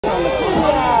I'll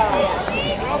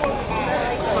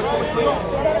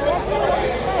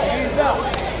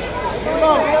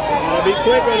be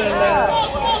quicker than that.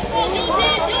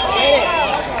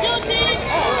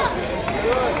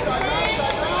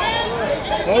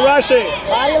 No rushing.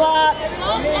 Body lock.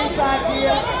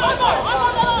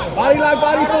 Body lock,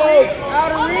 body fold.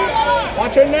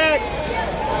 Watch your neck.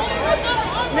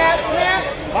 Snap, snap.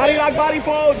 Body lock, body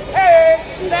fold. Hey,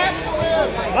 snap.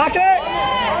 Lock it.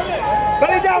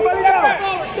 Belly down, belly down.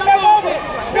 Step over.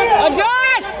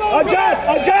 Adjust. Adjust,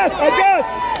 adjust,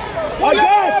 adjust.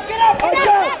 Adjust,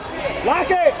 adjust. Lock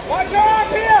it. Watch your arm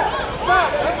here.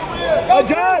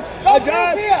 Adjust,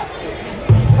 adjust.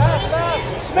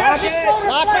 Smash it.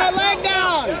 Lock that leg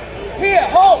down. Here,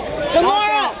 hold.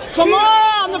 Kimura,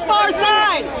 Kimura on the far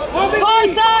side. Far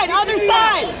side, other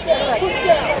side.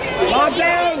 Lock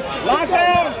down, lock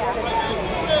down.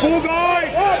 Full guard.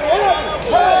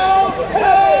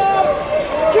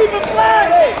 Keep it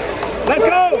flat. Let's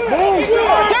go. Move.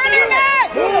 Turn your neck.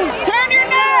 Turn your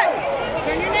neck.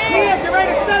 Here, get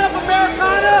ready to set up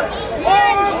Americana.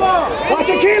 Watch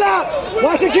your key lock.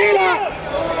 Watch your key lock.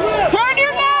 Turn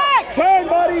your neck. Turn,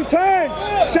 buddy, turn.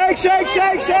 Shake, shake,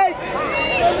 shake, shake.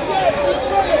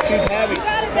 She's heavy.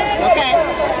 Okay.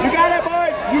 You got it,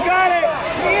 boy. You got it.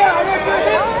 Here, I want your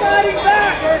hips sliding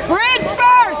back. Bridge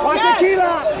first. Watch your key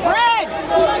lock. Bridge.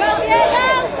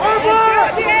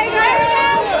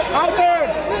 Out there.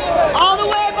 All the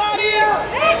way, buddy.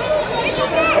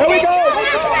 Here we go.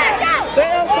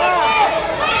 Stay on top.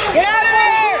 Get out of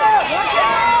there.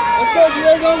 Let's go,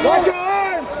 Diego. Watch your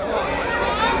arm.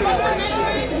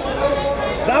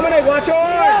 Dominic, watch your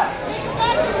arm.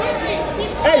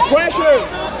 Hey, pressure.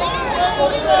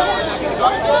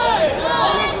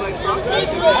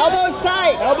 Elbows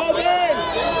tight. Elbows in.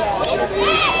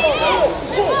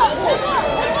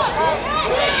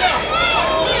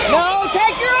 No,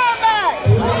 take your arm back.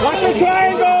 Watch the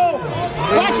triangle.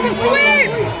 Watch the sweep.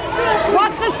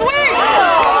 Watch the sweep.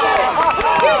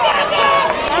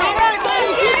 All right,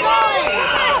 buddy, keep going.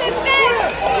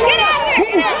 Get out of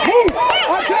there. Move.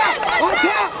 On top. On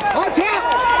top. On top.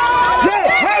 Yes,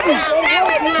 heavy.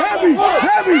 Heavy.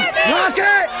 Heavy. Lock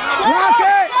it. Lock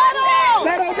it.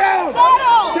 Settle down.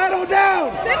 Settle down.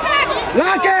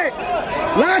 Lock it.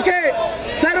 Lock it.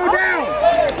 Settle down.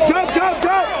 Jump, jump,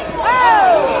 jump.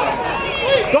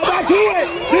 Go back to it.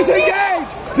 Disengage.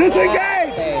 Disengage.